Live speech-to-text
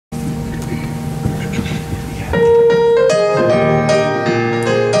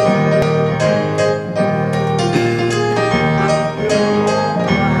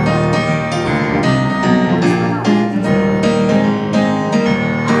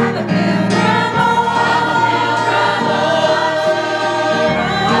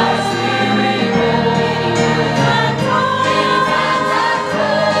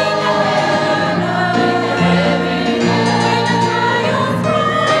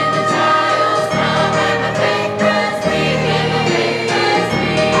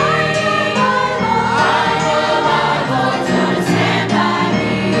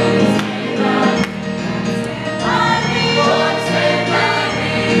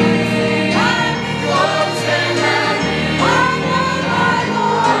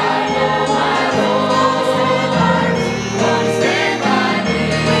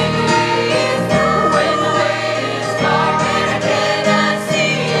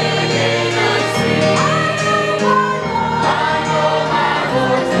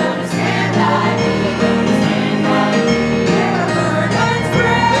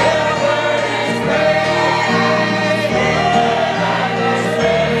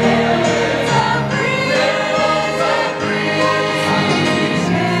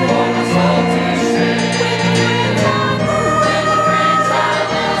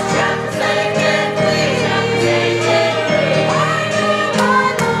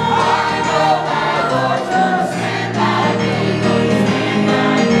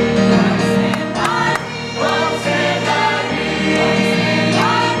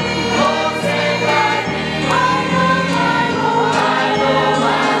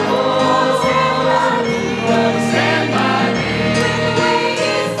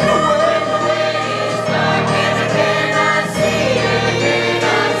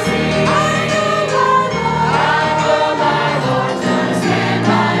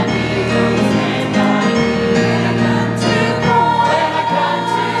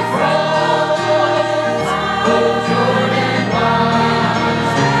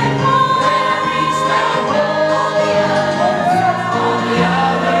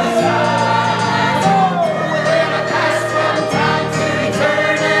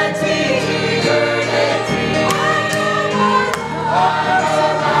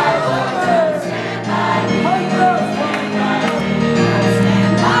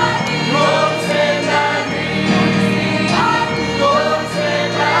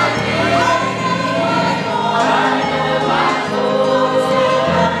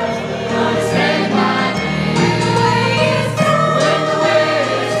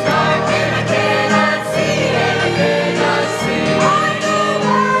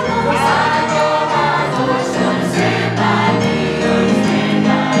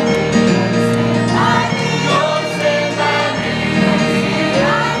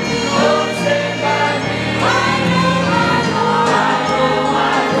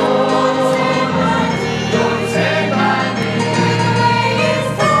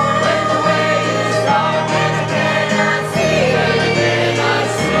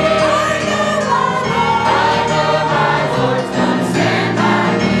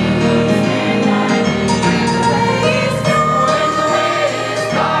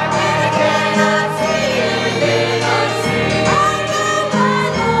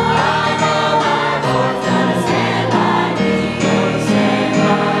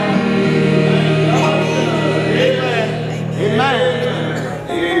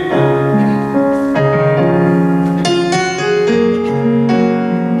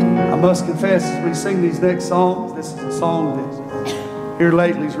must confess, as we sing these next songs, this is a song that here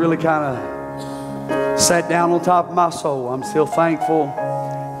lately has really kind of sat down on top of my soul. I'm still thankful,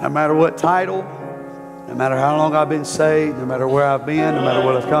 no matter what title, no matter how long I've been saved, no matter where I've been, no matter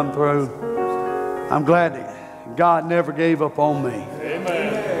what I've come through. I'm glad that God never gave up on me.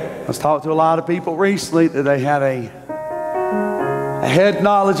 Amen. I was talking to a lot of people recently that they had a head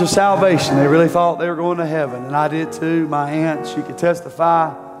knowledge of salvation. They really thought they were going to heaven, and I did too. My aunt, she could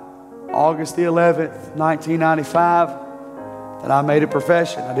testify, August the 11th, 1995, that I made a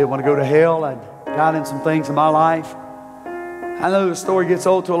profession. I didn't want to go to hell. I'd gotten some things in my life. I know the story gets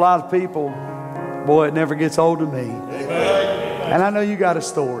old to a lot of people. Boy, it never gets old to me. Amen. And I know you got a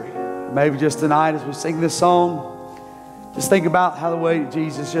story. Maybe just tonight as we sing this song, just think about how the way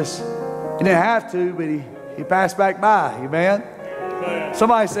Jesus just, he didn't have to, but he passed back by. Amen? Amen.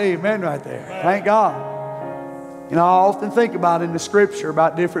 Somebody say amen right there. Amen. Thank God. You know, I often think about in the scripture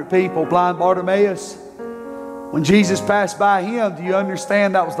about different people. Blind Bartimaeus, when Jesus passed by him, do you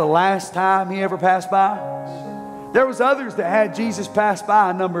understand that was the last time he ever passed by? There was others that had Jesus pass by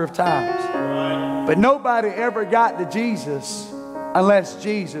a number of times. But nobody ever got to Jesus unless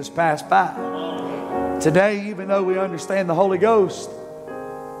Jesus passed by. Today, even though we understand the Holy Ghost,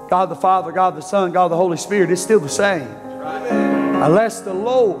 God the Father, God the Son, God the Holy Spirit, it's still the same. Unless the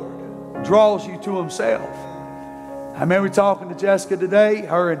Lord draws you to himself. I remember talking to Jessica today,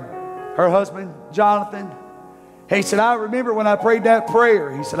 her and her husband, Jonathan. He said, I remember when I prayed that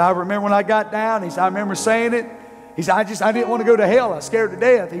prayer. He said, I remember when I got down. He said, I remember saying it. He said, I didn't want to go to hell. I was scared to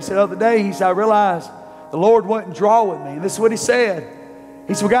death. He said, the other day, he said, I realized the Lord wasn't drawing me. And this is what he said.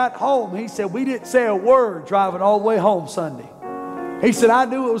 He said, we got home. He said, we didn't say a word driving all the way home Sunday. He said, I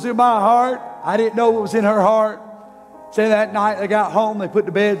knew it was in my heart. I didn't know it was in her heart. So that night they got home, they put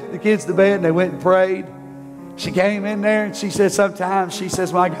the kids to bed, and they went and prayed. She came in there and she said sometimes, she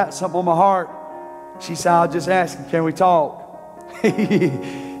says, when I got something on my heart, she said, I'll just ask him, can we talk?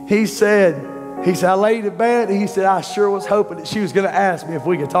 He said, I laid in bed, and he said, I sure was hoping that she was going to ask me if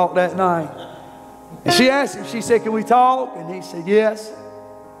we could talk that night. And she asked him, she said, can we talk? And he said, yes.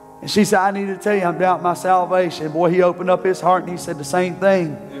 And she said, I need to tell you, I'm doubting my salvation. Boy, he opened up his heart and he said the same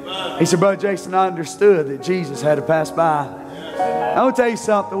thing. Amen. He said, Brother Jason, I understood that Jesus had to pass by. Yes. I'm going to tell you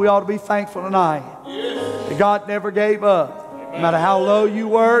something. We ought to be thankful tonight. Yes. That God never gave up. Amen. No matter how low you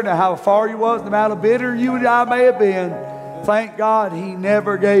were, no matter how far you was, no matter how bitter you and I may have been, thank God he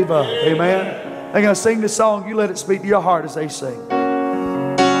never gave up. Amen. They're going to sing this song. You let it speak to your heart as they sing.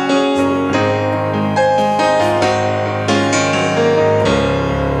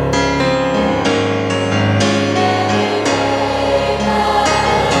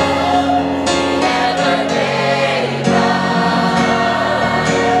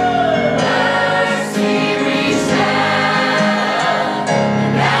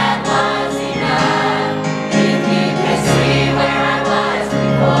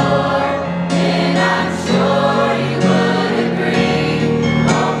 Sure you would agree.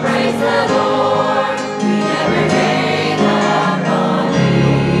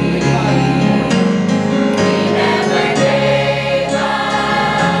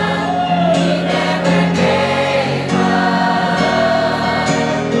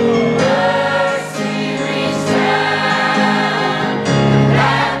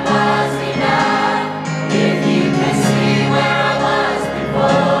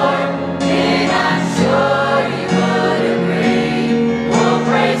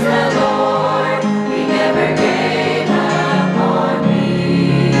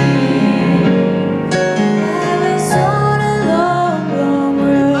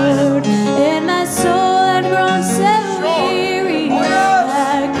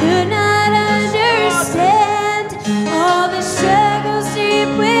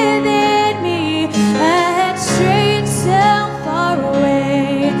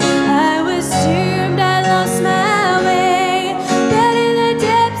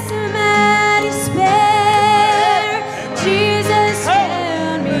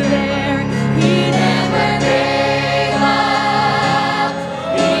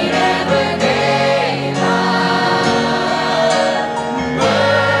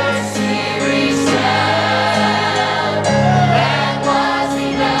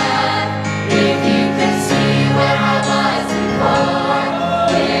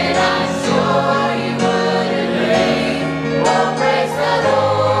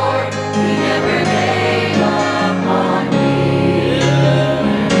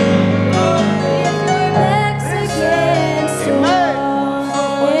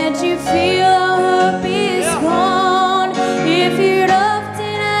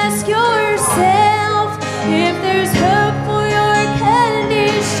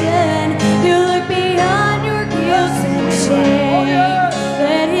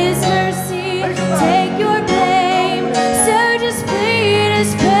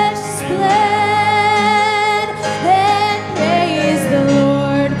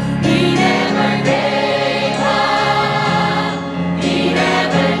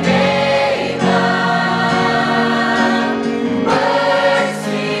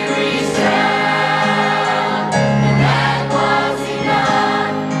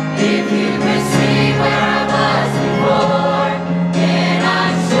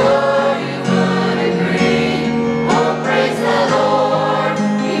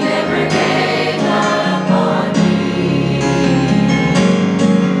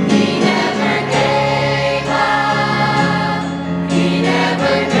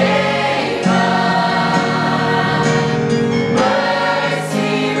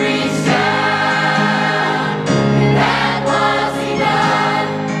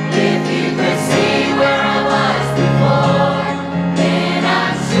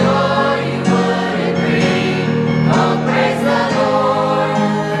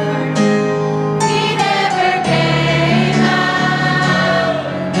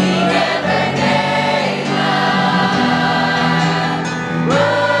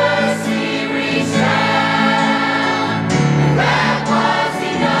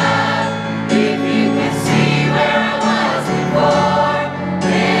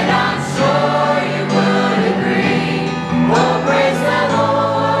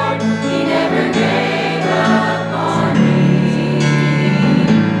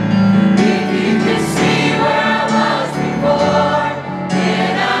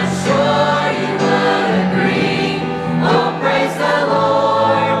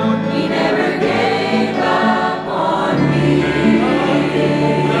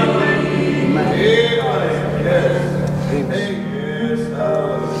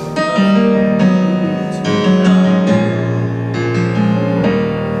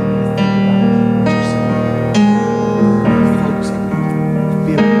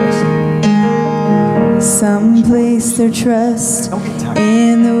 Some place their trust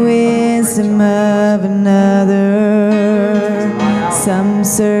in the wisdom of another. Some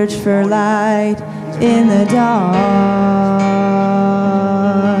search for light in the dark.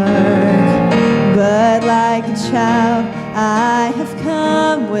 But like a child, I have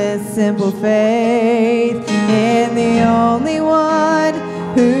come with simple faith in the only one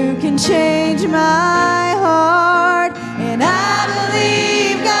who can change my heart. And I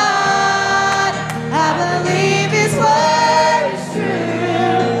believe God, I believe His word is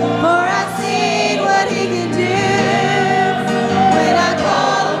true, for I've seen what He can do when I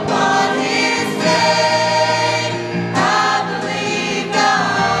call upon His name. I believe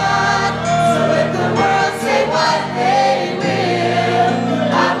God, so if the world say what they will,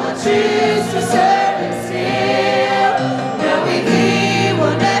 I will choose to serve Him still, knowing He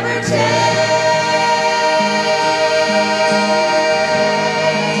will never change.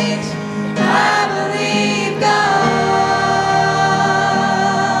 I believe God.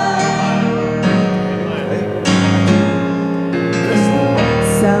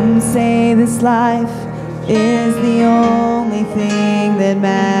 Some say this life is the only thing that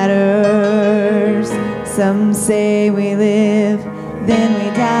matters. Some say we live, then we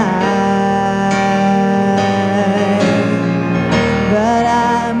die. But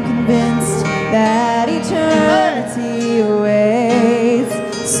I'm convinced that eternity awaits.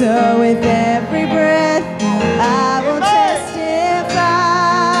 So with every breath I will testify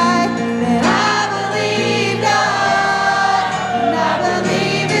that I believe God, and I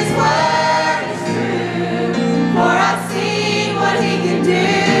believe His word is true, for I've seen what He can do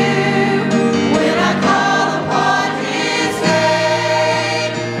when I call upon His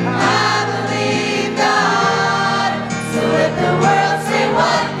name. I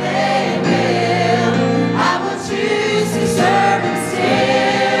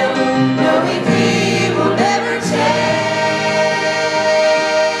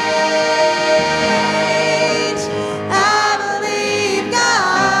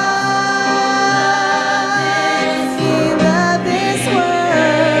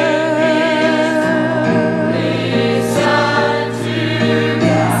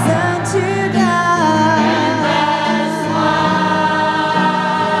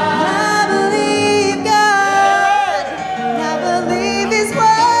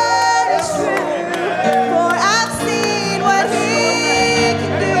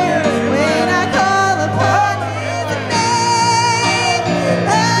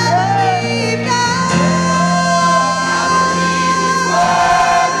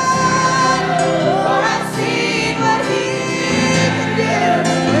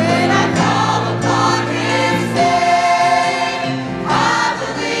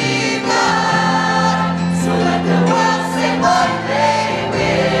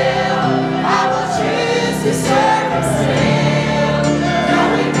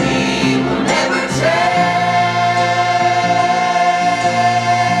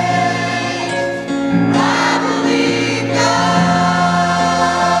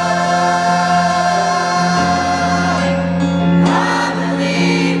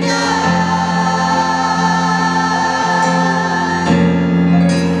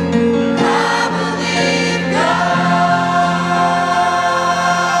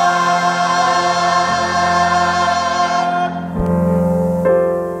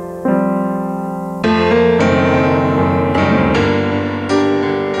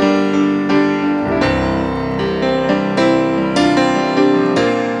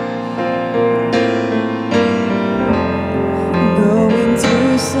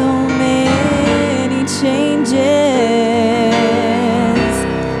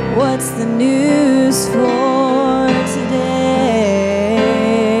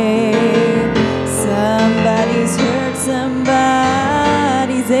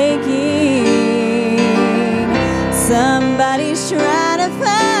shaking. Somebody's trying to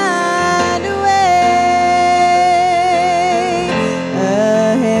find a way. A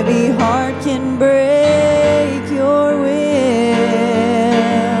heavy heart can break your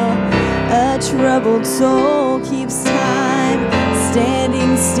will. A troubled soul keeps time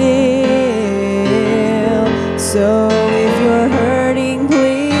standing still. So if you're hurting,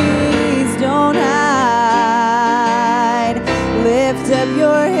 please don't hide. Lift up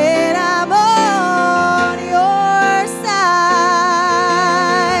your head, I'm on your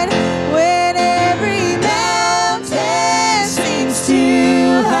side. When every mountain seems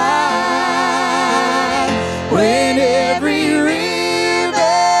too high, when every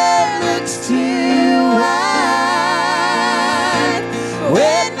river looks too wide,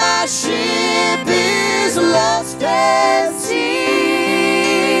 when my ship is lost at sea,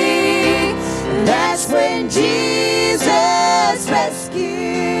 that's when Jesus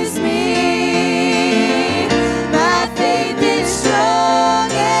rescues me. My faith is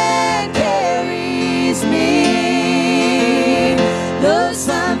strong and carries me. Though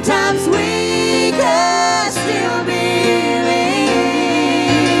sometimes weak, I still believe.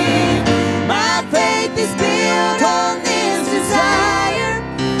 My faith is built on this desire.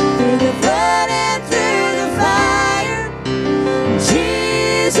 Through the flood and through the fire,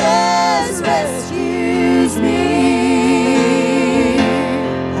 Jesus rescues me.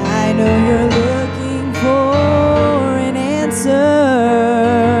 I know you're looking for an answer,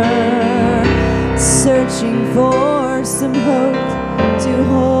 searching for some hope to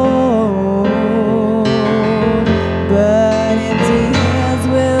hold, but empty hands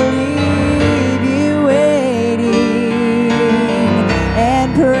will leave you waiting and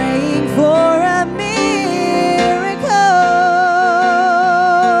praying for a miracle.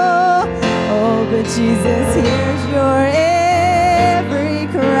 Oh, but Jesus hears your every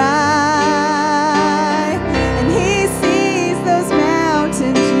cry, and He sees those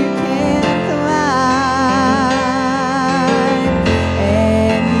mountains you can't climb,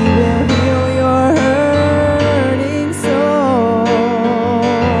 and He will heal your hurting soul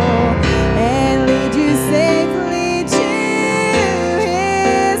and lead you safely to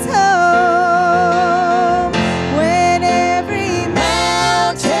His home. When every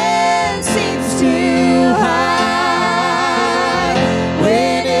mountain seems too high,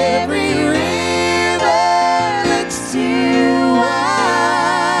 when every river looks too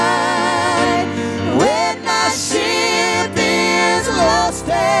wide, when my ship is lost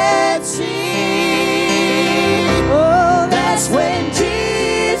at sea, oh, that's when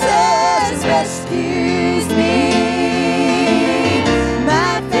Jesus rescues me.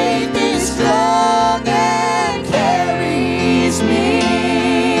 My faith is strong and carries me.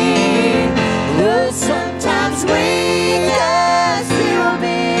 Though sometimes weak, I still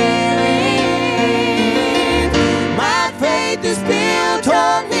believe. My faith is built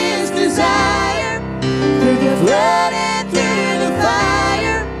on this desire. Through the flood and through the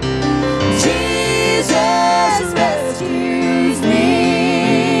fire, Jesus rescues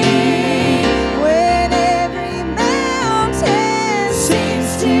me. When every mountain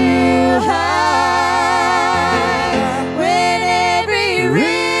seems too high, when every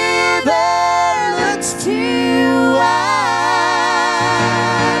river looks too wide,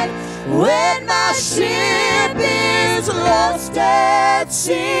 when my ship is lost at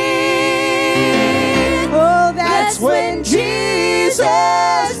sea, oh, that's when Jesus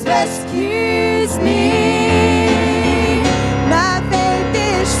rescues me. My faith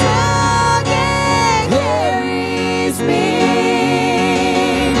is strong and carries me.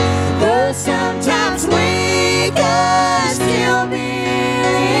 Though sometimes weak, I still believe.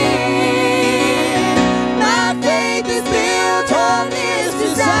 My faith is built on this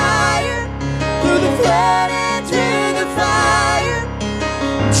desire. Through the flood and through the fire,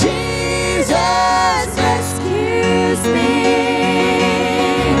 Jesus rescues me.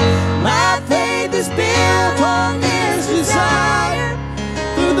 My faith is built on this desire.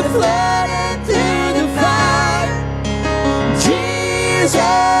 Through the flood and through the fire, Jesus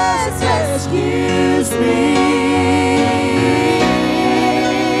rescues me.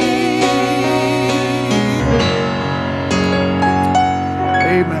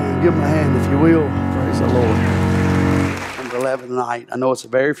 Amen. Give him a hand if you will. Praise the Lord. Number 11 tonight. I know it's a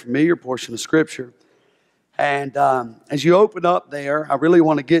very familiar portion of Scripture. And as you open up there, I really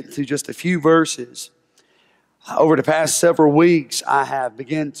want to get to just a few verses. Over the past several weeks, I have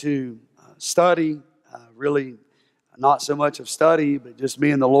begun to study, really not so much of study, but just me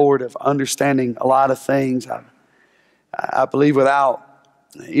and the Lord of understanding a lot of things. I believe without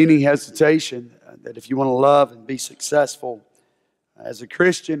any hesitation that if you want to love and be successful, as a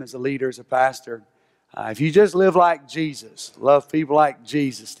Christian, as a leader, as a pastor, if you just live like Jesus, love people like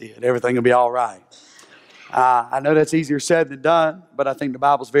Jesus did, everything will be all right. I know that's easier said than done, but I think the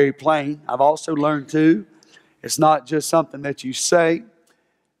Bible's very plain. I've also learned too, it's not just something that you say,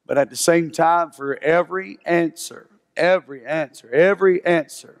 but at the same time, for every answer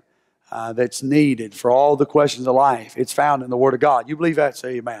that's needed for all the questions of life, it's found in the Word of God. You believe that?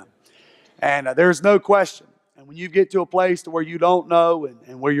 Say amen. And there's no question. And when you get to a place to where you don't know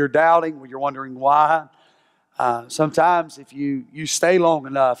and where you're doubting, where you're wondering why, sometimes if you stay long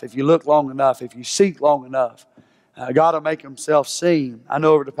enough, if you look long enough, if you seek long enough, God will make Himself seen. I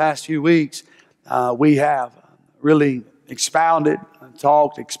know over the past few weeks, we have really expounded,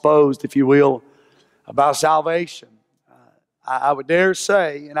 talked, exposed, if you will, about salvation. I would dare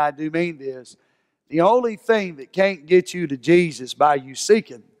say, and I do mean this, the only thing that can't get you to Jesus by you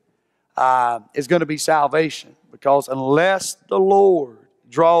seeking is going to be salvation. Because unless the Lord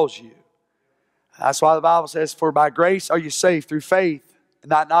draws you, that's why the Bible says, for by grace are you saved through faith, and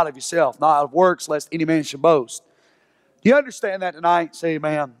not of yourself, not of works, lest any man should boast. Do you understand that tonight? Say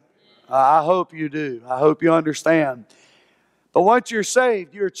amen. I hope you do. I hope you understand. But once you're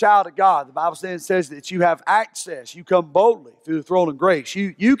saved, you're a child of God. The Bible says that you have access. You come boldly through the throne of grace.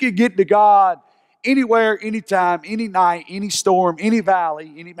 You can get to God anywhere, anytime, any night, any storm, any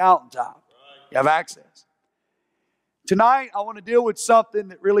valley, any mountaintop. You have access. Tonight, I want to deal with something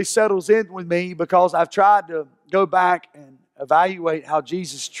that really settles in with me because I've tried to go back and evaluate how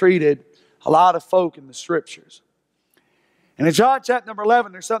Jesus treated a lot of folk in the Scriptures. And in John chapter number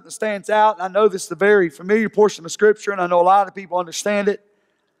 11, there's something that stands out. I know this is a very familiar portion of Scripture, and I know a lot of people understand it.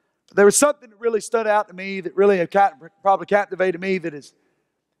 But there was something that really stood out to me that really probably captivated me, that has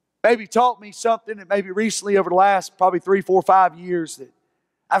maybe taught me something that maybe recently over the last probably 3, 4, 5 years that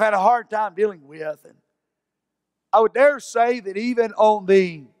I've had a hard time dealing with. And I would dare say that even on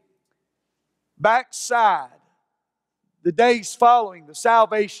the backside, the days following the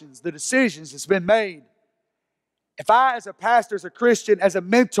salvations, the decisions that's been made, if I, as a pastor, as a Christian, as a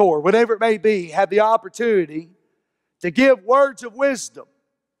mentor, whatever it may be, have the opportunity to give words of wisdom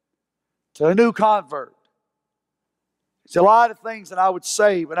to a new convert, there's a lot of things that I would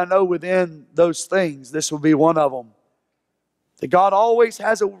say, but I know within those things, this will be one of them. That God always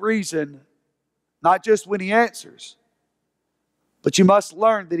has a reason, not just when He answers, but you must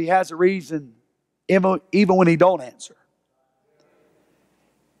learn that He has a reason even when He don't answer.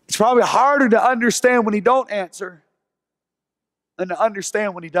 It's probably harder to understand when He don't answer than to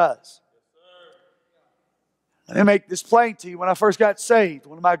understand when He does. Let me make this plain to you. When I first got saved,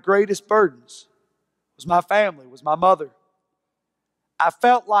 one of my greatest burdens was my family, was my mother. I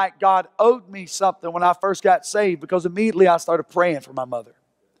felt like God owed me something when I first got saved because immediately I started praying for my mother.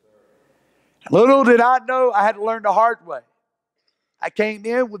 Little did I know, I had to learn the hard way. I came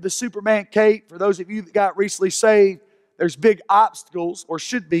in with the Superman cape. For those of you that got recently saved, there's big obstacles, or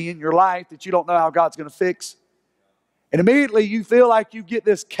should be, in your life that you don't know how God's going to fix. And immediately you feel like you get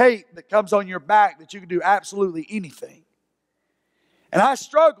this cape that comes on your back that you can do absolutely anything. And I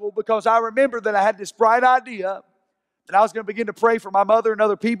struggled because I remember that I had this bright idea that I was going to begin to pray for my mother and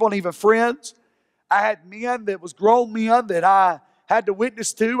other people and even friends. I had men that was grown men that I had to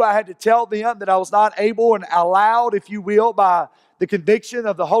witness to. I had to tell them that I was not able and allowed, if you will, by the conviction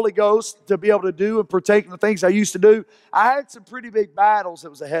of the Holy Ghost to be able to do and partake in the things I used to do. I had some pretty big battles that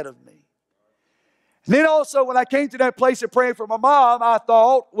was ahead of me. And then also when I came to that place of praying for my mom, I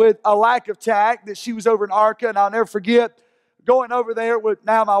thought with a lack of tact that she was over in Arca, and I'll never forget going over there with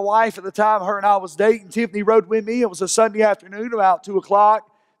now my wife at the time, her and I was dating. Tiffany rode with me. It was a Sunday afternoon about 2 o'clock,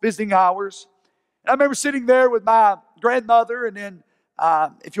 visiting hours. And I remember sitting there with my grandmother and then,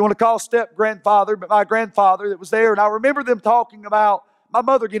 if you want to call step-grandfather, but my grandfather that was there. And I remember them talking about my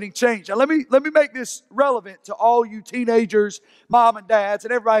mother getting changed. Now let me make this relevant to all you teenagers, mom and dads,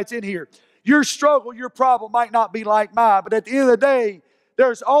 and everybody that's in here. Your struggle, your problem might not be like mine, but at the end of the day,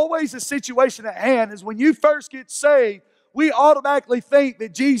 there's always a situation at hand. Is when you first get saved, we automatically think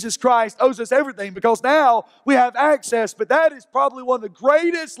that Jesus Christ owes us everything because now we have access. But that is probably one of the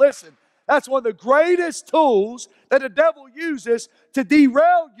greatest, that's one of the greatest tools that the devil uses to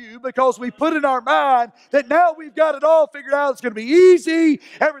derail you, because we put in our mind that now we've got it all figured out. It's going to be easy.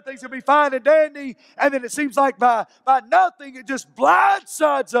 Everything's going to be fine and dandy. And then it seems like by nothing, it just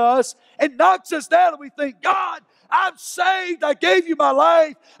blindsides us and knocks us down. And we think, God, I'm saved. I gave you my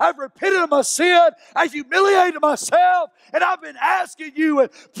life. I've repented of my sin. I've humiliated myself. And I've been asking you and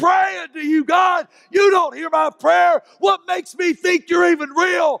praying to you, God, you don't hear my prayer. What makes me think you're even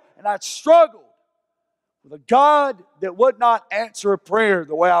real? And I struggled with a God that would not answer a prayer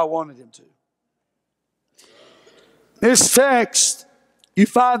the way I wanted Him to. This text you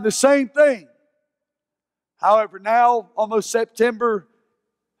find the same thing. However, now, almost September,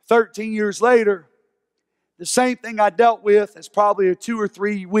 13 years later, the same thing I dealt with as probably a 2 or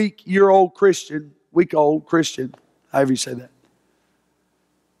 3 week-old Christian, however you say that.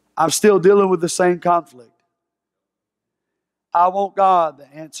 I'm still dealing with the same conflict. I want God to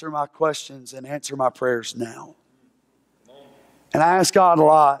answer my questions and answer my prayers now. And I ask God a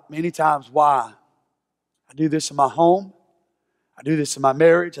lot, many times, why? I do this in my home. I do this in my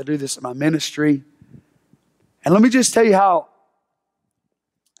marriage. I do this in my ministry. And let me just tell you how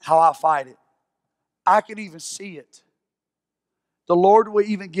I fight it. I can even see it. The Lord will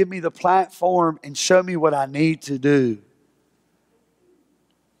even give me the platform and show me what I need to do.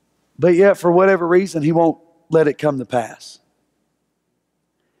 But yet, for whatever reason, He won't let it come to pass.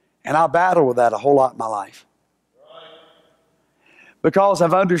 And I battle with that a whole lot in my life. Because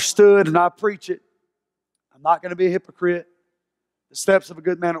I've understood and I preach it. I'm not going to be a hypocrite. The steps of a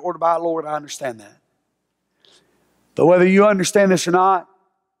good man are ordered by the Lord. I understand that. But whether you understand this or not,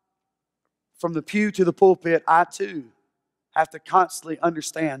 from the pew to the pulpit, I too have to constantly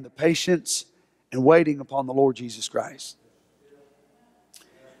understand the patience and waiting upon the Lord Jesus Christ.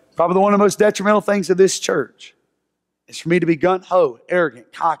 Probably one of the most detrimental things of this church is for me to be gung-ho,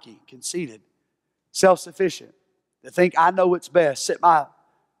 arrogant, cocky, conceited, self-sufficient, to think I know what's best, sit my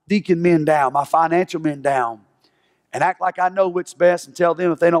deacon men down, my financial men down, and act like I know what's best and tell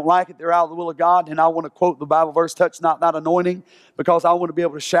them if they don't like it, they're out of the will of God. And I want to quote the Bible verse, touch not that anointing, because I want to be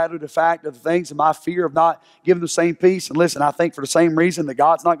able to shadow the fact of the things and my fear of not giving the same peace. And listen, I think for the same reason that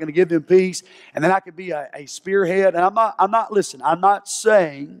God's not going to give them peace. And then I could be a spearhead. And I'm not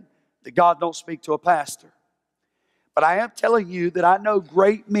saying that God don't speak to a pastor. But I am telling you that I know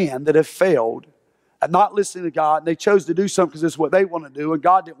great men that have failed at not listening to God, and they chose to do something because it's what they want to do, and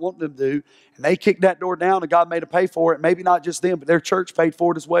God didn't want them to do, and they kicked that door down, and God made them pay for it. Maybe not just them, but their church paid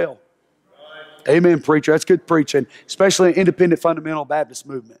for it as well. Right. Amen, preacher. That's good preaching, especially in independent fundamental Baptist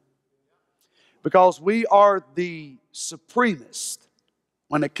movement. Because we are the supremacist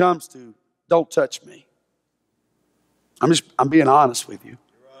when it comes to don't touch me. I'm being honest with you.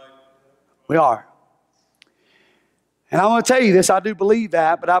 We are. And I'm going to tell you this, I do believe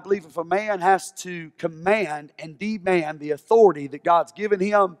that, but I believe if a man has to command and demand the authority that God's given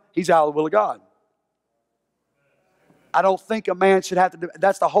him, he's out of the will of God. I don't think a man should have to do,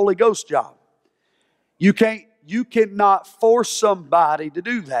 that's the Holy Ghost job. You cannot force somebody to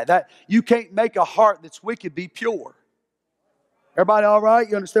do that. You can't make a heart that's wicked be pure. Everybody all right?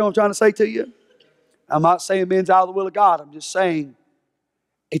 You understand what I'm trying to say to you? I'm not saying men's out of the will of God. I'm just saying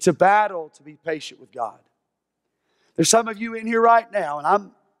it's a battle to be patient with God. There's some of you in here right now,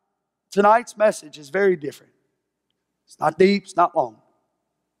 and tonight's message is very different. It's not deep, it's not long.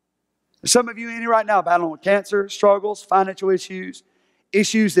 There's some of you in here right now battling with cancer, struggles, financial issues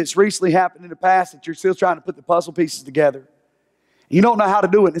that's recently happened in the past that you're still trying to put the puzzle pieces together. You don't know how to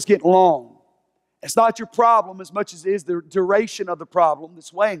do it, and it's getting long. It's not your problem as much as it is the duration of the problem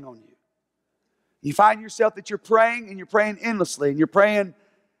that's weighing on you. You find yourself that you're praying, and you're praying endlessly, and you're praying.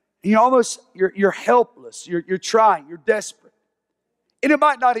 You're helpless. You're trying. You're desperate. And it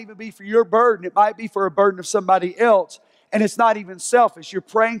might not even be for your burden. It might be for a burden of somebody else. And it's not even selfish. You're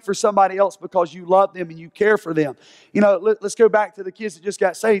praying for somebody else because you love them and you care for them. Let's go back to the kids that just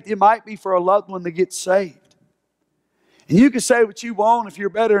got saved. It might be for a loved one that gets saved. And you can say what you want if you're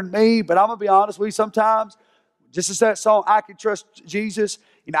better than me, but I'm going to be honest with you, sometimes, just as that song, I Can Trust Jesus,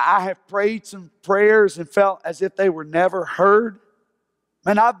 I have prayed some prayers and felt as if they were never heard.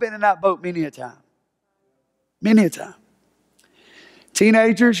 Man, I've been in that boat many a time. Many a time.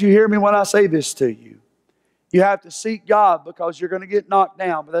 Teenagers, you hear me when I say this to you. You have to seek God because you're going to get knocked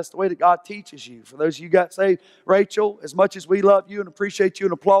down, but that's the way that God teaches you. For those of you who got saved, Rachel, as much as we love you and appreciate you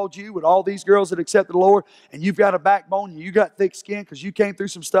and applaud you with all these girls that accepted the Lord, and you've got a backbone and you got thick skin because you came through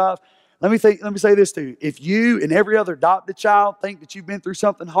some stuff, let me say this to you. If you and every other adopted child think that you've been through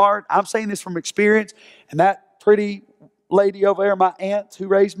something hard, I'm saying this from experience, and that pretty lady over there, my aunt who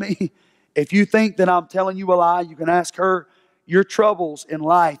raised me, if you think that I'm telling you a lie, you can ask her. Your troubles in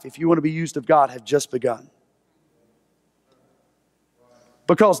life, if you want to be used of God, have just begun.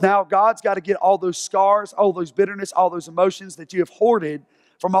 Because now God's got to get all those scars, all those bitterness, all those emotions that you have hoarded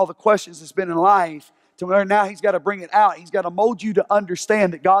from all the questions that's been in life, to where now He's got to bring it out. He's got to mold you to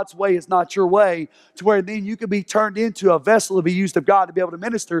understand that God's way is not your way, to where then you can be turned into a vessel to be used of God to be able to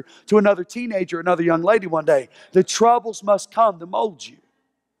minister to another teenager, another young lady one day. The troubles must come to mold you.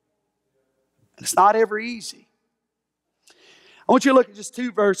 And it's not ever easy. I want you to look at just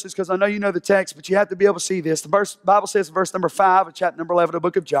 2 verses because I know you know the text, but you have to be able to see this. The Bible says in verse number 5 of chapter number 11 of the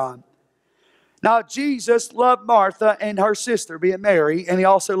book of John, Now, Jesus loved Martha and her sister, being Mary, and He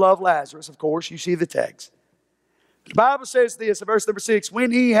also loved Lazarus, of course. You see the text. The Bible says this in verse number 6,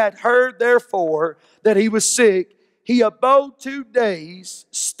 when He had heard, therefore, that he was sick, He abode 2 days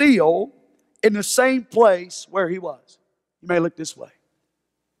still in the same place where He was. You may look this way.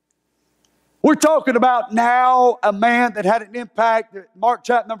 We're talking about now a man that had an impact. Mark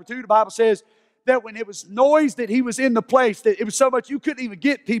chapter number 2, the Bible says that when it was noise that He was in the place, that it was so much you couldn't even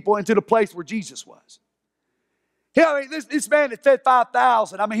get people into the place where Jesus was. Yeah, I mean, this man had fed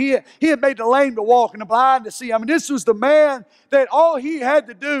 5,000. I mean, he had made the lame to walk and the blind to see. I mean, this was the man that all he had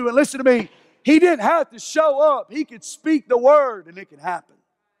to do, and listen to me, he didn't have to show up. He could speak the word and it could happen.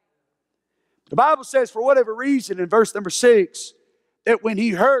 The Bible says, for whatever reason, in verse number 6, that when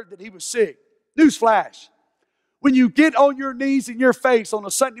He heard that he was sick, newsflash, when you get on your knees in your face on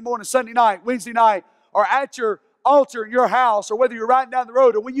a Sunday morning, Sunday night, Wednesday night, or at your altar in your house, or whether you're riding down the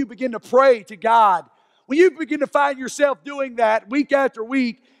road, or when you begin to pray to God, when you begin to find yourself doing that week after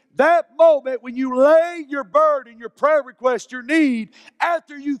week, that moment when you lay your burden, your prayer request, your need,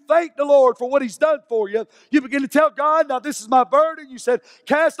 after you thank the Lord for what He's done for you, you begin to tell God, now this is my burden. You said,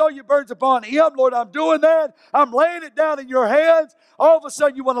 cast all your burdens upon Him. Lord, I'm doing that. I'm laying it down in your hands. All of a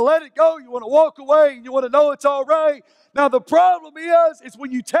sudden you want to let it go. You want to walk away and you want to know it's all right. Now the problem is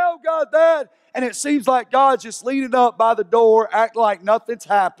when you tell God that and it seems like God's just leaning up by the door, acting like nothing's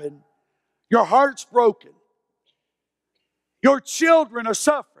happened. Your heart's broken. Your children are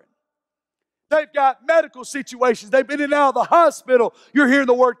suffering. They've got medical situations. They've been in and out of the hospital. You're hearing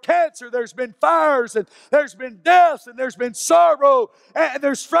the word cancer. There's been fires and there's been deaths and there's been sorrow and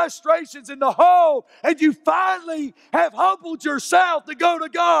there's frustrations in the home. And you finally have humbled yourself to go to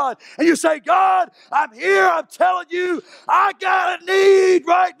God. And you say, God, I'm here. I'm telling you, I got a need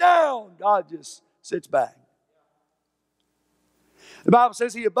right now. And God just sits back. The Bible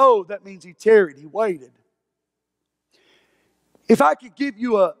says He abode. That means He tarried. He waited. If I could give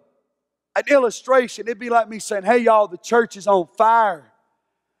you an illustration, it'd be like me saying, hey, y'all, the church is on fire.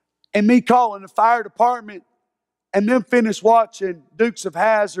 And me calling the fire department and them finish watching Dukes of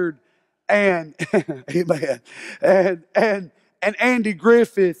Hazzard and, amen, and Andy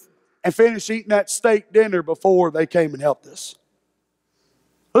Griffith and finish eating that steak dinner before they came and helped us.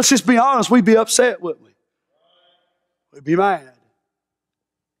 Let's just be honest, we'd be upset, wouldn't we? We'd be mad.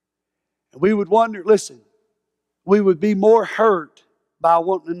 And we would wonder, listen, we would be more hurt by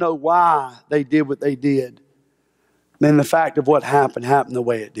wanting to know why they did what they did than the fact of what happened the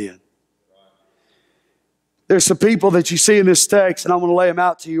way it did. There's some people that you see in this text, and I'm going to lay them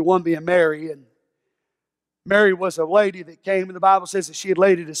out to you, one being Mary. And Mary was a lady that came, and the Bible says that she had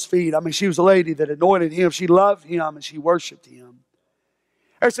laid at His feet. I mean, she was a lady that anointed Him. She loved Him, and she worshiped Him.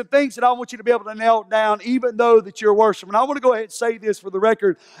 There's some things that I want you to be able to nail down, even though that you're worshiping. I want to go ahead and say this for the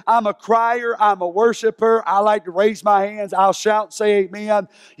record. I'm a crier. I'm a worshiper. I like to raise my hands. I'll shout and say amen.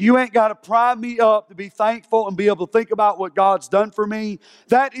 You ain't got to prime me up to be thankful and be able to think about what God's done for me.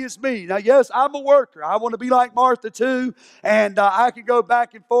 That is me. Now, yes, I'm a worker. I want to be like Martha too, and I can go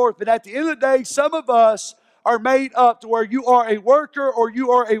back and forth. But at the end of the day, some of us are made up to where you are a worker or you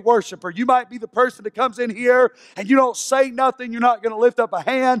are a worshiper. You might be the person that comes in here and you don't say nothing. You're not going to lift up a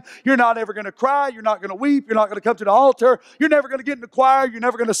hand. You're not ever going to cry. You're not going to weep. You're not going to come to the altar. You're never going to get in the choir. You're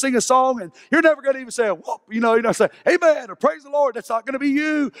never going to sing a song. And you're never going to even say a whoop. Say amen or praise the Lord. That's not going to be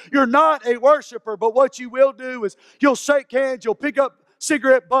you. You're not a worshiper. But what you will do is you'll shake hands. You'll pick up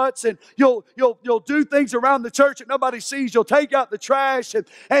cigarette butts and you'll do things around the church that nobody sees. You'll take out the trash and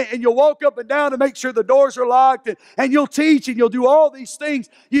you'll walk up and down to make sure the doors are locked and you'll teach and you'll do all these things.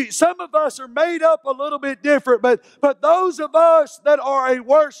 Some of us are made up a little bit different, but those of us that are a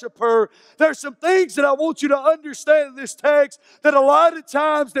worshiper, there's some things that I want you to understand in this text that a lot of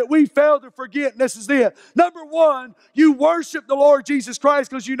times that we fail to forget, and this is it. Number one, you worship the Lord Jesus Christ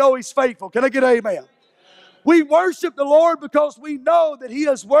because you know He's faithful. Can I get an amen? We worship the Lord because we know that He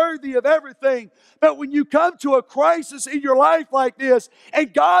is worthy of everything. But when you come to a crisis in your life like this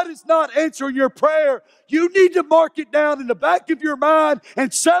and God is not answering your prayer, you need to mark it down in the back of your mind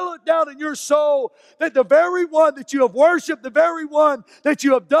and settle it down in your soul that the very one that you have worshiped, the very one that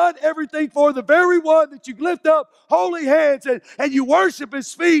you have done everything for, the very one that you lift up holy hands and you worship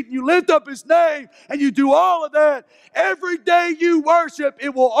His feet and you lift up His name and you do all of that. Every day you worship,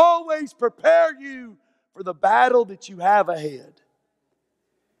 it will always prepare you for the battle that you have ahead.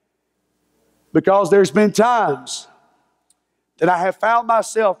 Because there's been times that I have found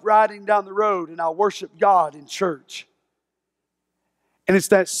myself riding down the road and I worship God in church. And it's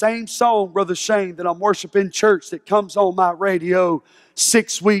that same song, Brother Shane, that I'm worshiping in church that comes on my radio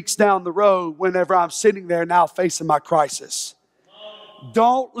 6 weeks down the road whenever I'm sitting there now facing my crisis.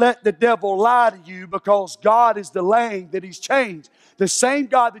 Don't let the devil lie to you, because God is delaying that He's changed. The same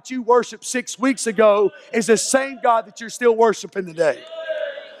God that you worshiped 6 weeks ago is the same God that you're still worshiping today.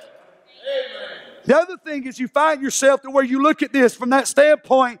 The other thing is, you find yourself to where you look at this from that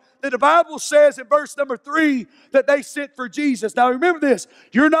standpoint that the Bible says in verse number 3 that they sent for Jesus. Now remember this,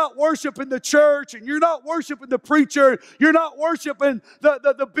 you're not worshiping the church, and you're not worshiping the preacher, you're not worshiping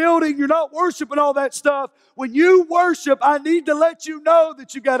the building, you're not worshiping all that stuff. When you worship, I need to let you know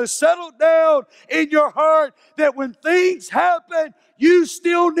that you got to settle down in your heart that when things happen, you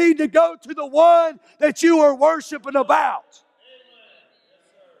still need to go to the one that you are worshiping about.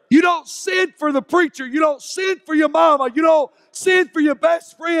 You don't send for the preacher. You don't send for your mama. You don't send for your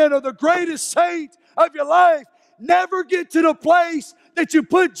best friend or the greatest saint of your life. Never get to the place that you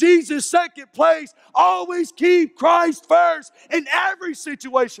put Jesus second place. Always keep Christ first in every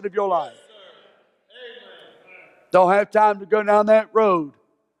situation of your life. Don't have time to go down that road.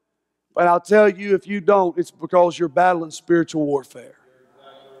 But I'll tell you, if you don't, it's because you're battling spiritual warfare.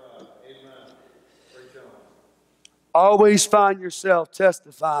 Always find yourself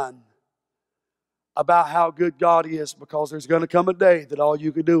testifying about how good God is, because there's going to come a day that all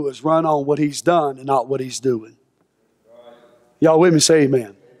you can do is run on what He's done and not what He's doing. Y'all with me? Say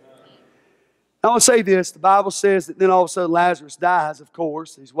amen. I want to say this. The Bible says that then all of a sudden Lazarus dies, of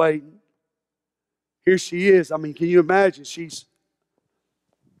course. He's waiting. Here she is. I mean, can you imagine?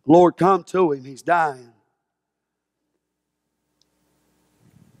 Lord, come to him. He's dying.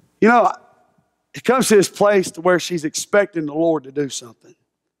 You know, it comes to this place to where she's expecting the Lord to do something.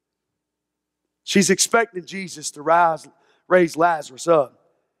 She's expecting Jesus to raise Lazarus up.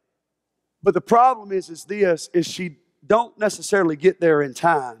 But the problem is she don't necessarily get there in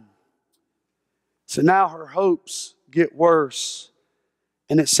time. So now her hopes get worse,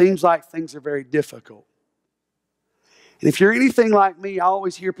 and it seems like things are very difficult. And if you're anything like me, I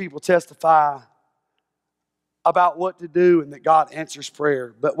always hear people testify about what to do and that God answers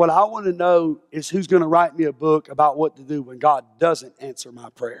prayer. But what I want to know is who's going to write me a book about what to do when God doesn't answer my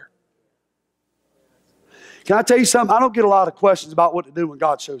prayer. Can I tell you something? I don't get a lot of questions about what to do when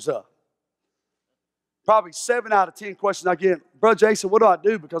God shows up. Probably 7 out of 10 questions I get, Brother Jason, what do I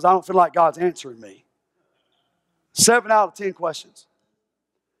do because I don't feel like God's answering me? 7 out of 10 questions.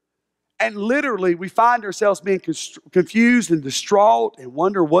 And literally we find ourselves being confused and distraught and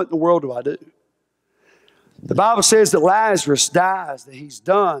wonder, what in the world do I do? The Bible says that Lazarus dies, that he's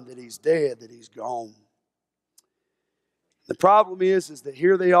done, that he's dead, that he's gone. The problem is that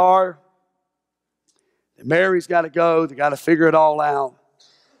here they are, and Mary's got to go, they got to figure it all out,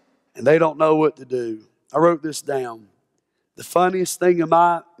 and they don't know what to do. I wrote this down. The funniest thing in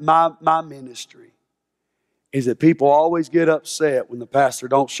my ministry is that people always get upset when the pastor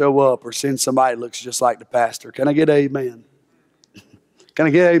don't show up or send somebody that looks just like the pastor. Can I get amen? Can I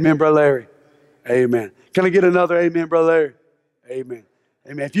get amen, Brother Larry? Amen. Can I get another amen, Brother Larry? Amen.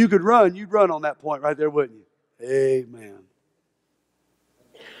 Amen. If you could run, you'd run on that point right there, wouldn't you? Amen.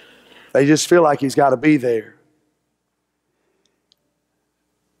 They just feel like he's got to be there.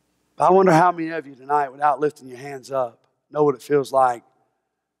 I wonder how many of you tonight, without lifting your hands up, know what it feels like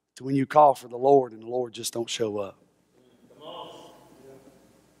to when you call for the Lord and the Lord just don't show up.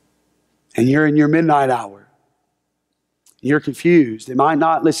 And you're in your midnight hour. You're confused. It might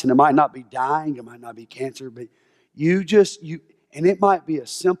not be dying, it might not be cancer, but and it might be a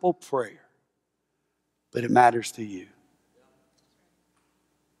simple prayer, but it matters to you.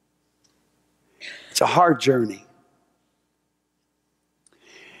 It's a hard journey.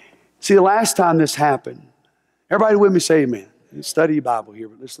 See, the last time this happened, everybody with me say amen. Study your Bible here,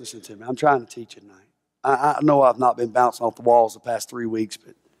 but let's listen to me. I'm trying to teach tonight. I know I've not been bouncing off the walls the past 3 weeks,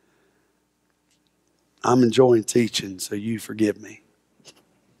 but I'm enjoying teaching, so you forgive me.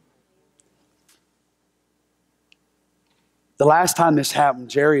 The last time this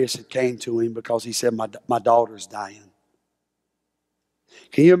happened, Jairus had came to him because he said, my daughter's dying.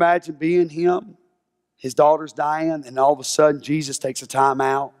 Can you imagine being him? His daughter's dying, and all of a sudden Jesus takes a time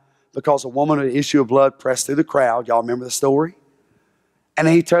out because a woman with an issue of blood pressed through the crowd. Y'all remember the story? And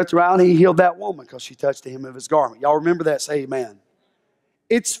he turned around and he healed that woman because she touched the hem of his garment. Y'all remember that? Say amen.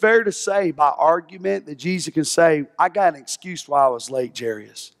 It's fair to say by argument that Jesus can say, I got an excuse why I was late,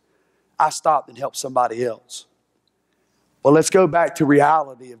 Jairus. I stopped and helped somebody else. Well, let's go back to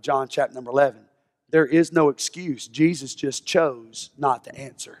reality of John chapter number 11. There is no excuse. Jesus just chose not to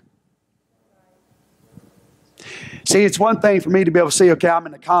answer. See, it's one thing for me to be able to see, okay, I'm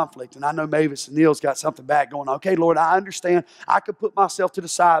in a conflict, and I know Mavis and Neil's got something back going on. Okay, Lord, I understand. I could put myself to the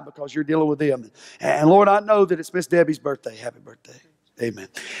side because you're dealing with them. And Lord, I know that it's Miss Debbie's birthday. Happy birthday. Amen.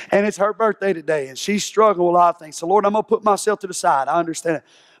 And it's her birthday today, and she's struggling with a lot of things. So, Lord, I'm going to put myself to the side. I understand it.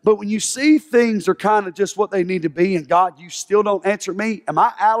 But when you see things are kind of just what they need to be, and God, you still don't answer me, am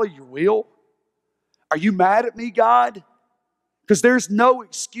I out of your will? Are you mad at me, God? Because there's no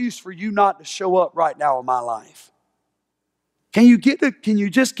excuse for you not to show up right now in my life. Can you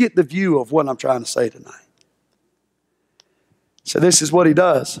just get the view of what I'm trying to say tonight? So this is what he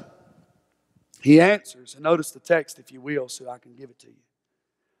does. He answers, and notice the text, if you will, so I can give it to you.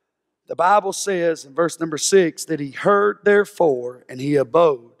 The Bible says in verse number 6 that he heard therefore and he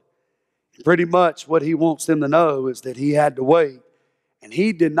abode. And pretty much what he wants them to know is that he had to wait. And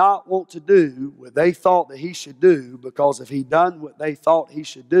he did not want to do what they thought that he should do, because if he done what they thought he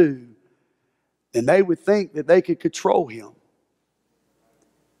should do, then they would think that they could control him.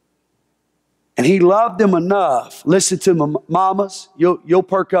 And he loved them enough. Listen to me, mamas. You'll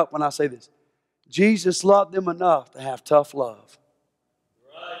perk up when I say this. Jesus loved them enough to have tough love.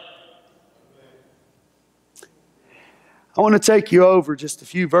 I want to take you over just a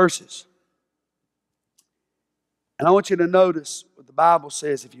few verses. And I want you to notice what the Bible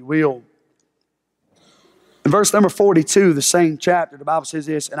says, if you will. In verse number 42, the same chapter, the Bible says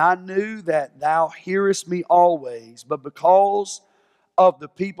this, and I knew that thou hearest me always, but because of the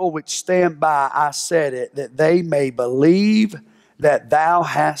people which stand by, I said it, that they may believe that thou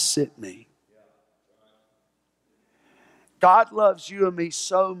hast sent me. God loves you and me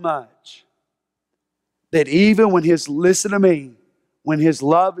so much that even when listen to me, when his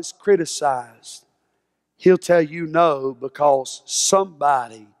love is criticized, he'll tell you no, because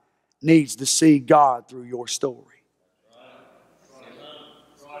somebody needs to see God through your story.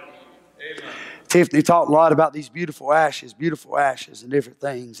 Amen. Tiffany talked a lot about these beautiful ashes and different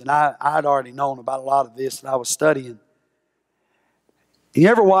things. And I'd already known about a lot of this, and I was studying. You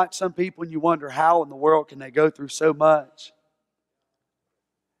ever watch some people and you wonder how in the world can they go through so much?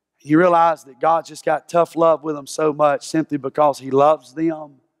 You realize that God's just got tough love with them so much simply because he loves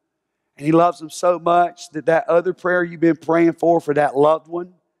them. And he loves them so much that other prayer you've been praying for that loved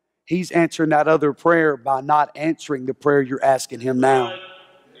one, he's answering that other prayer by not answering the prayer you're asking him now. Amen.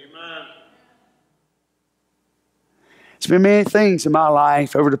 It's been many things in my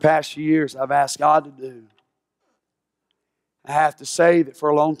life over the past few years I've asked God to do. I have to say that for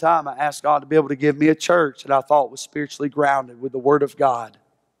a long time I asked God to be able to give me a church that I thought was spiritually grounded with the Word of God.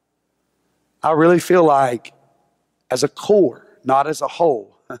 I really feel like as a core, not as a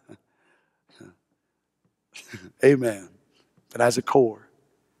whole. Amen. But as a core,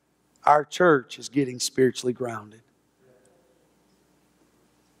 our church is getting spiritually grounded.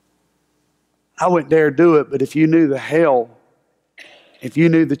 I wouldn't dare do it, but if you knew the hell, if you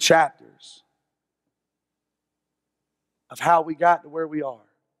knew the chapters of how we got to where we are,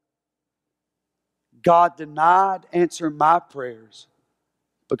 God denied answering my prayers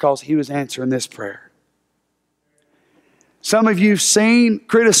because he was answering this prayer. Some of you have seen,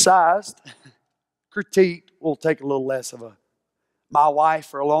 criticized, critiqued, will take a little less of my wife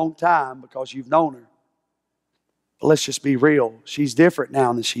for a long time because you've known her. But let's just be real. She's different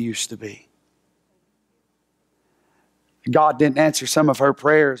now than she used to be. God didn't answer some of her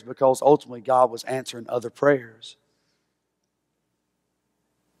prayers because ultimately God was answering other prayers.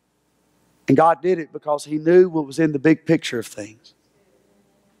 And God did it because he knew what was in the big picture of things.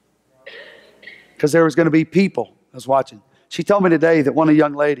 Because there was going to be people. I was watching. She told me today that one of the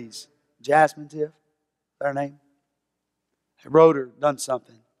young ladies, Jasmine Tiff, is that her name? Wrote her, done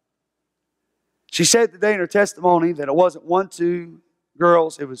something. She said today in her testimony that it wasn't 1, 2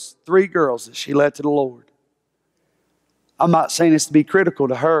 girls, it was 3 girls that she led to the Lord. I'm not saying this to be critical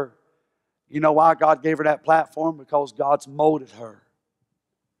to her. You know why God gave her that platform? Because God's molded her.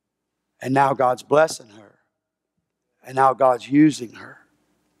 And now God's blessing her. And now God's using her.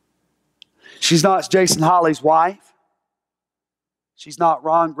 She's not Jason Holley's wife. She's not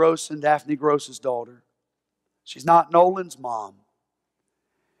Ron Gross and Daphne Gross's daughter. She's not Nolan's mom.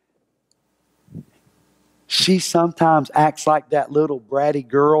 She sometimes acts like that little bratty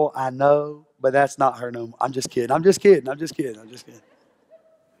girl, I know, but that's not her no more. I'm just kidding. I'm just kidding.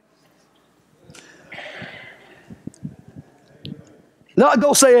 No,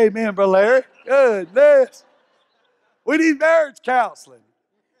 don't say amen, Brother Larry. Goodness. We need marriage counseling.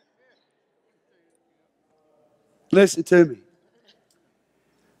 Listen to me.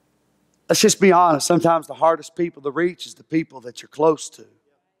 Let's just be honest. Sometimes the hardest people to reach is the people that you're close to.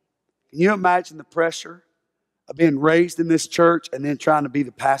 Can you imagine the pressure of being raised in this church and then trying to be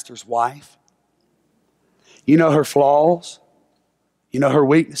the pastor's wife? You know her flaws. You know her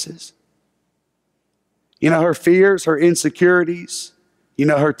weaknesses. You know her fears, her insecurities. You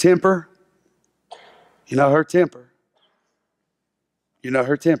know her temper. You know her temper. You know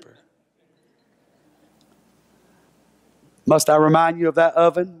her temper. Must I remind you of that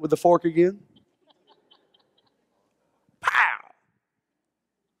oven with the fork again? Pow!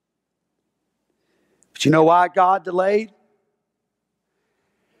 But you know why God delayed?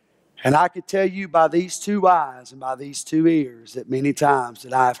 And I could tell you by these two eyes and by these two ears that many times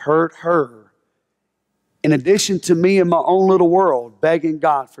that I've heard her, in addition to me in my own little world, begging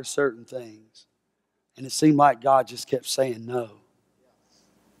God for certain things. And it seemed like God just kept saying no.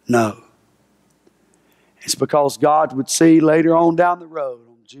 No. It's because God would see later on down the road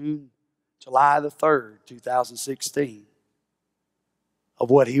on July the 3rd, 2016, of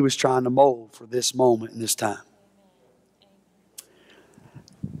what He was trying to mold for this moment and this time.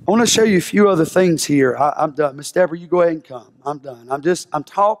 I want to show you a few other things here. I'm done. Miss Deborah, you go ahead and come. I'm done. I'm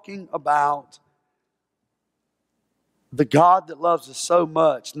talking about the God that loves us so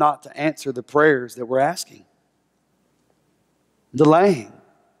much not to answer the prayers that we're asking. Delaying.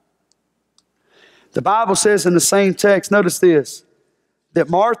 The Bible says in the same text, notice this, that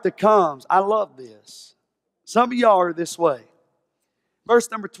Martha comes. I love this. Some of y'all are this way. Verse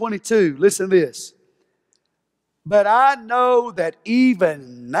number 22, listen to this. But I know that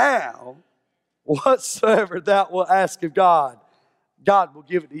even now, whatsoever thou wilt ask of God, God will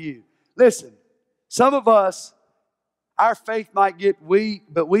give it to you. Listen, some of us, our faith might get weak,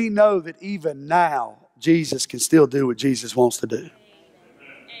 but we know that even now, Jesus can still do what Jesus wants to do.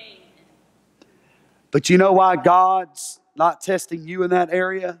 But you know why God's not testing you in that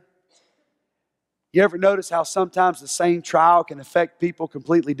area? You ever notice how sometimes the same trial can affect people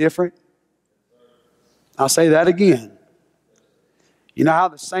completely different? I'll say that again. You know how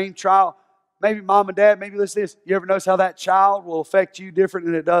the same trial, maybe mom and dad, maybe listen to this. You ever notice how that child will affect you different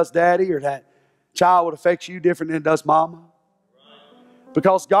than it does daddy, or that child would affect you different than it does mama?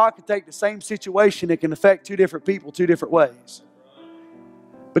 Because God can take the same situation, it can affect two different people two different ways.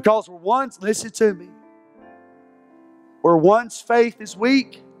 Because where one's, listen to me, where one's faith is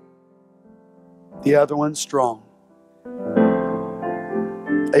weak, the other one's strong.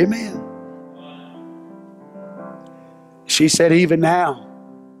 Amen. She said, even now.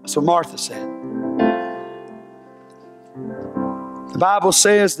 That's what Martha said. The Bible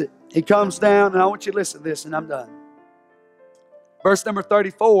says that He comes down, and I want you to listen to this, and I'm done. Verse number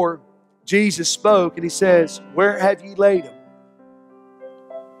 34, Jesus spoke, and He says, where have you laid Him?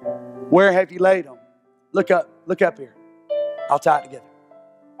 Where have you laid Him? Look up here. I'll tie it together.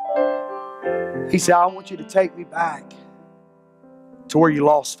 He said, I want you to take me back to where you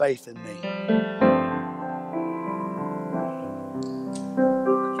lost faith in me.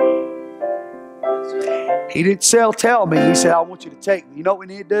 He didn't tell me. He said, I want you to take me. You know what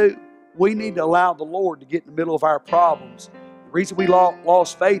we need to do? We need to allow the Lord to get in the middle of our problems. The reason we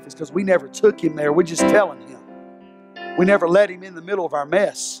lost faith is because we never took Him there. We're just telling Him. We never let Him in the middle of our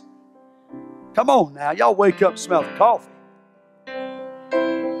mess. Come on now. Y'all wake up and smell the coffee.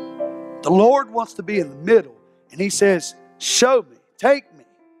 The Lord wants to be in the middle. And He says, show me. Take me.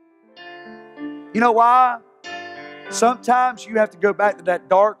 You know why? Sometimes you have to go back to that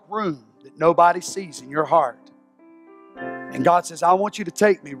dark room that nobody sees in your heart. And God says, I want you to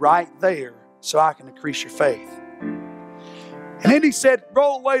take me right there so I can increase your faith. And then He said,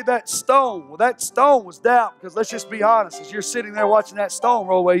 roll away that stone. Well, that stone was doubt, because let's just be honest. As you're sitting there watching that stone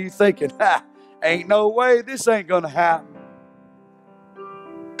roll away, you're thinking, ain't no way this ain't going to happen.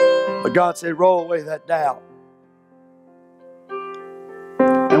 But God said, roll away that doubt.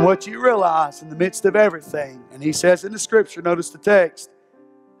 And what you realize in the midst of everything, and He says in the scripture, notice the text,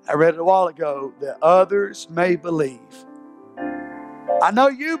 I read it a while ago, that others may believe. I know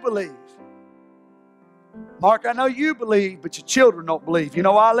you believe. Mark, I know you believe, but your children don't believe. You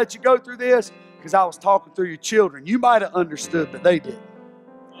know why I let you go through this? Because I was talking through your children. You might have understood, but they didn't.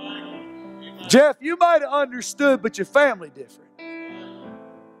 Jeff, you might have understood, but your family different.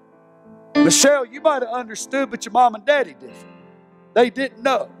 Michelle, you might have understood, but your mom and daddy different. They didn't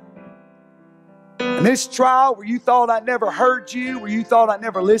know. And this trial where you thought I never heard you, where you thought I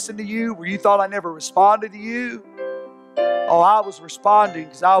never listened to you, where you thought I never responded to you, oh, I was responding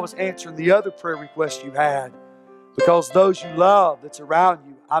because I was answering the other prayer requests you had. Because those you love that's around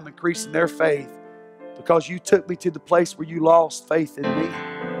you, I'm increasing their faith. Because you took me to the place where you lost faith in me.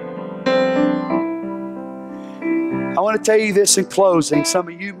 I want to tell you this in closing. Some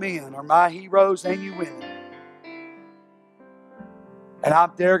of you men are my heroes and you women. And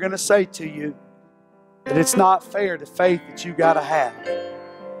I'm there going to say to you that it's not fair, the faith that you got to have.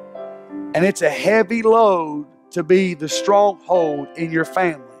 And it's a heavy load to be the stronghold in your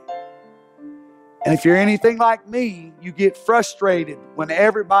family. And if you're anything like me, you get frustrated when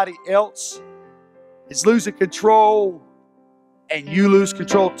everybody else is losing control and you lose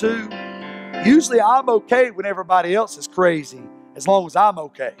control too, usually I'm okay when everybody else is crazy, as long as I'm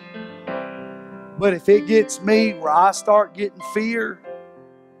okay. But if it gets me where I start getting fear,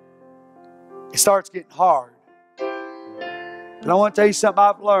 it starts getting hard. But I want to tell you something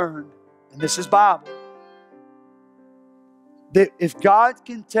I've learned, and this is Bible, that if God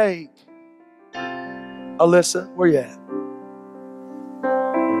can take Alyssa, where you at?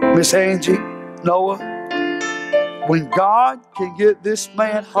 Miss Angie, Noah, when God can get this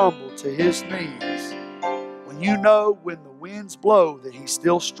man humble to his knees, when you know when the winds blow that he's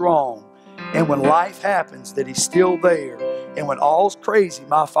still strong, and when life happens that he's still there, and when all's crazy,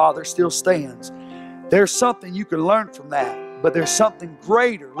 my Father still stands, there's something you can learn from that. But there's something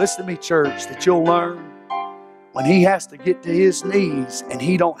greater, listen to me, church, that you'll learn when he has to get to his knees and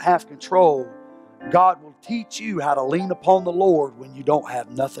he don't have control. God will teach you how to lean upon the Lord when you don't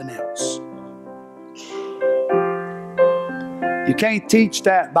have nothing else. You can't teach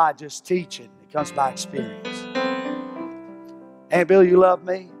that by just teaching. It comes by experience. Aunt Bill, you love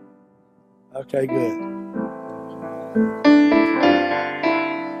me? Okay, good.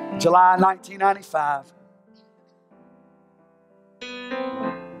 July 1995.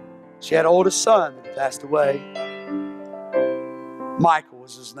 She had an oldest son that passed away. Michael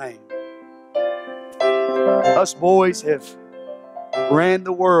was his name. Us boys have ran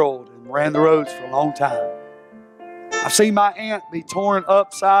the world and ran the roads for a long time. I've seen my aunt be torn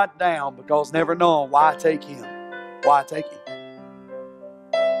upside down because never knowing why take him. Why take him?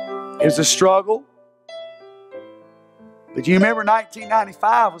 It was a struggle. But you remember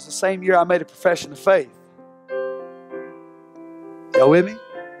 1995 was the same year I made a profession of faith. Y'all with me?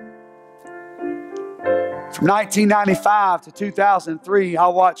 From 1995 to 2003, I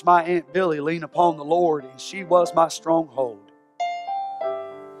watched my Aunt Billy lean upon the Lord, and she was my stronghold.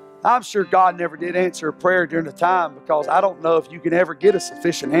 I'm sure God never did answer a prayer during the time, because I don't know if you can ever get a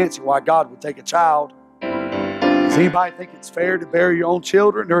sufficient answer why God would take a child. Does anybody think it's fair to bury your own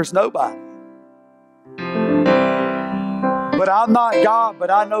children? There's nobody. But I'm not God, but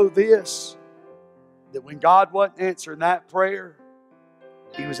I know this, that when God wasn't answering that prayer,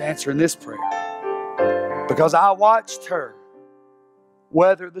 He was answering this prayer. Because I watched her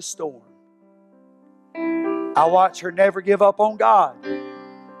weather the storm. I watched her never give up on God.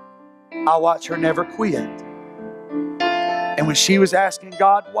 I watched her never quit. And when she was asking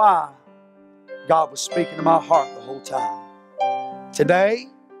God why, God was speaking to my heart the whole time. Today,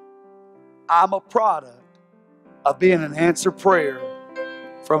 I'm a product of being an answered prayer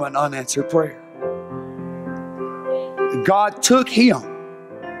from an unanswered prayer. God took him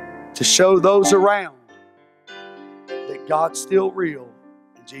to show those around that God's still real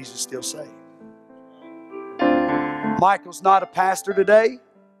and Jesus still saves. Michael's not a pastor today.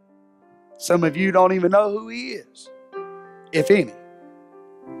 Some of you don't even know who he is, if any.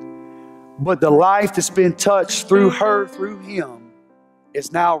 But the life that's been touched through her, through him,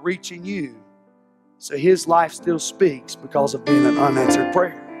 is now reaching you. So his life still speaks because of being an unanswered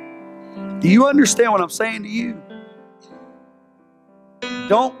prayer. Do you understand what I'm saying to you?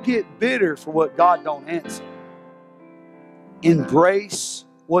 Don't get bitter for what God don't answer. Embrace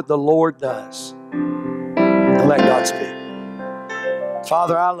what the Lord does and let God speak.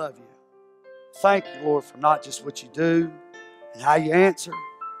 Father, I love you. Thank you, Lord, for not just what you do and how you answer,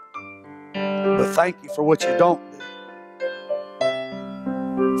 but thank you for what you don't do.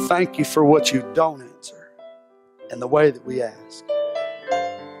 Thank you for what you don't answer and the way that we ask.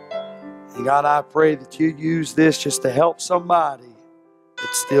 And God, I pray that you use this just to help somebody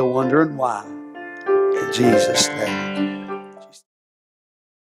that's still wondering why. In Jesus' name.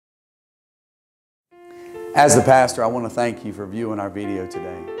 As the pastor, I want to thank you for viewing our video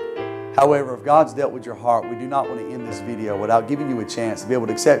today. However, if God's dealt with your heart, we do not want to end this video without giving you a chance to be able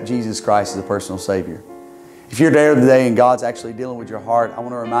to accept Jesus Christ as a personal Savior. If you're there today and God's actually dealing with your heart, I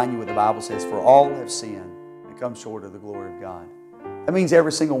want to remind you what the Bible says, for all have sinned and come short of the glory of God. That means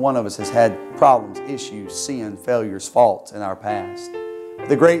every single one of us has had problems, issues, sin, failures, faults in our past.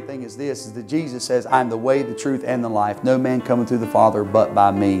 The great thing is this, is that Jesus says, I am the way, the truth, and the life. No man cometh to the Father but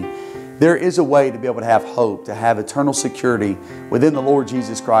by me. There is a way to be able to have hope, to have eternal security within the Lord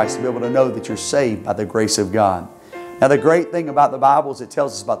Jesus Christ, to be able to know that you're saved by the grace of God. Now, the great thing about the Bible is it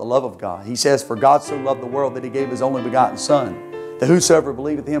tells us about the love of God. He says, for God so loved the world that He gave His only begotten Son, that whosoever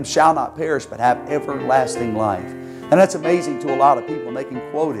believeth Him shall not perish but have everlasting life. And that's amazing to a lot of people, and they can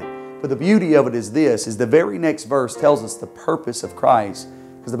quote it. But the beauty of it is this, is the very next verse tells us the purpose of Christ.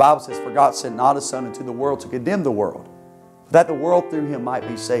 Because the Bible says, for God sent not His Son into the world to condemn the world, that the world through Him might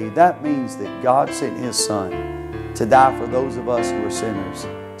be saved. That means that God sent His Son to die for those of us who are sinners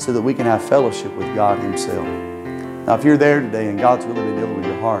so that we can have fellowship with God Himself. Now, if you're there today and God's really been dealing with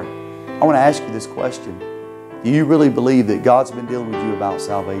your heart, I want to ask you this question. Do you really believe that God's been dealing with you about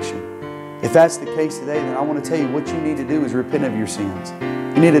salvation? If that's the case today, then I want to tell you what you need to do is repent of your sins.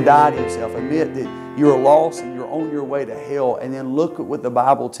 You need to die to yourself. Admit that you're lost and you're on your way to hell. And then look at what the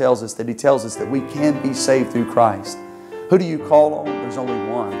Bible tells us, that He tells us that we can be saved through Christ. Who do you call on? There's only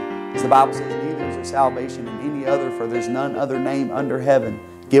one. As the Bible says, neither is there salvation in any other, for there's none other name under heaven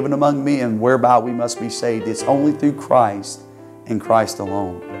given among men whereby we must be saved. It's only through Christ and Christ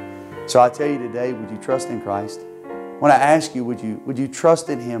alone. So I tell you today, would you trust in Christ? When I ask you, would you trust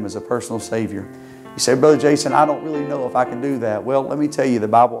in Him as a personal Savior? You say, Brother Jason, I don't really know if I can do that. Well, let me tell you, the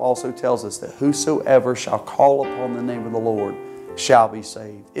Bible also tells us that whosoever shall call upon the name of the Lord shall be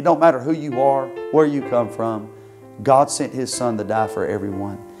saved. It don't matter who you are, where you come from. God sent His Son to die for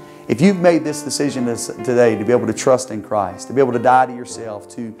everyone. If you've made this decision today to be able to trust in Christ, to be able to die to yourself,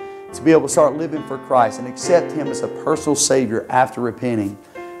 to be able to start living for Christ and accept Him as a personal Savior after repenting,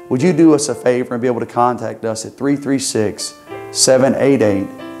 would you do us a favor and be able to contact us at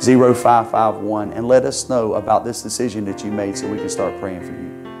 336-788-0551 and let us know about this decision that you made so we can start praying for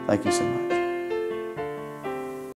you. Thank you so much.